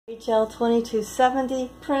HL2270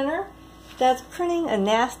 printer that's printing a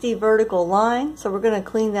nasty vertical line, so we're going to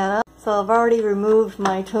clean that up. So I've already removed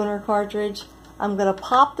my toner cartridge. I'm going to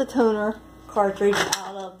pop the toner cartridge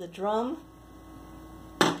out of the drum,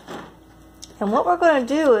 and what we're going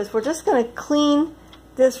to do is we're just going to clean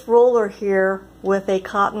this roller here with a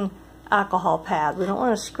cotton alcohol pad. We don't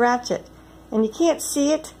want to scratch it, and you can't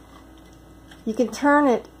see it. You can turn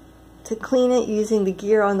it to clean it using the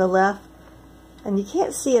gear on the left, and you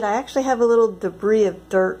can't see it. I actually have a little debris of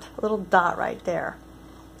dirt, a little dot right there.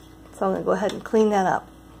 So I'm going to go ahead and clean that up.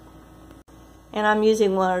 And I'm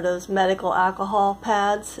using one of those medical alcohol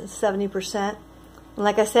pads, 70%. And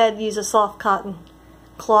like I said, use a soft cotton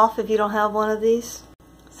cloth if you don't have one of these.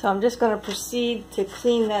 So I'm just going to proceed to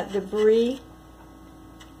clean that debris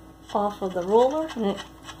off of the roller. And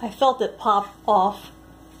I felt it pop off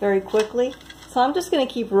very quickly. So I'm just going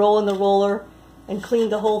to keep rolling the roller and clean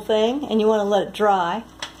the whole thing, and you want to let it dry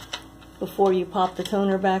before you pop the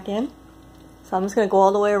toner back in. So I'm just going to go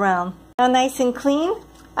all the way around. Now nice and clean.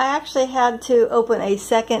 I actually had to open a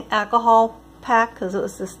second alcohol pack because it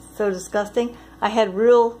was just so disgusting. I had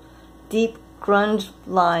real deep grunge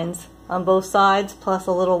lines on both sides plus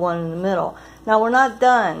a little one in the middle. Now we're not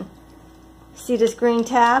done. See this green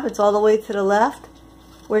tab? It's all the way to the left.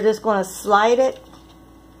 We're just going to slide it,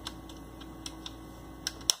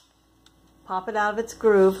 pop it out of its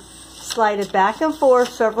groove, slide it back and forth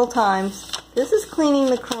several times. This is cleaning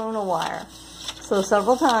the corona wire. So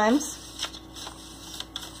several times.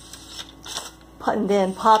 And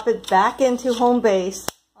then pop it back into home base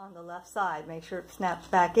on the left side. Make sure it snaps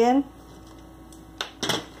back in.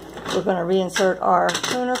 We're going to reinsert our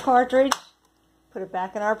toner cartridge, put it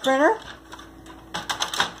back in our printer.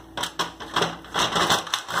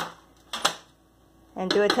 And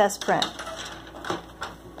do a test print.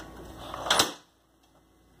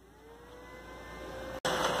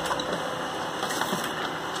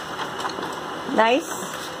 Nice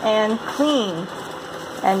and clean.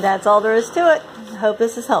 And that's all there is to it. I hope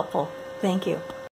this is helpful. Thank you.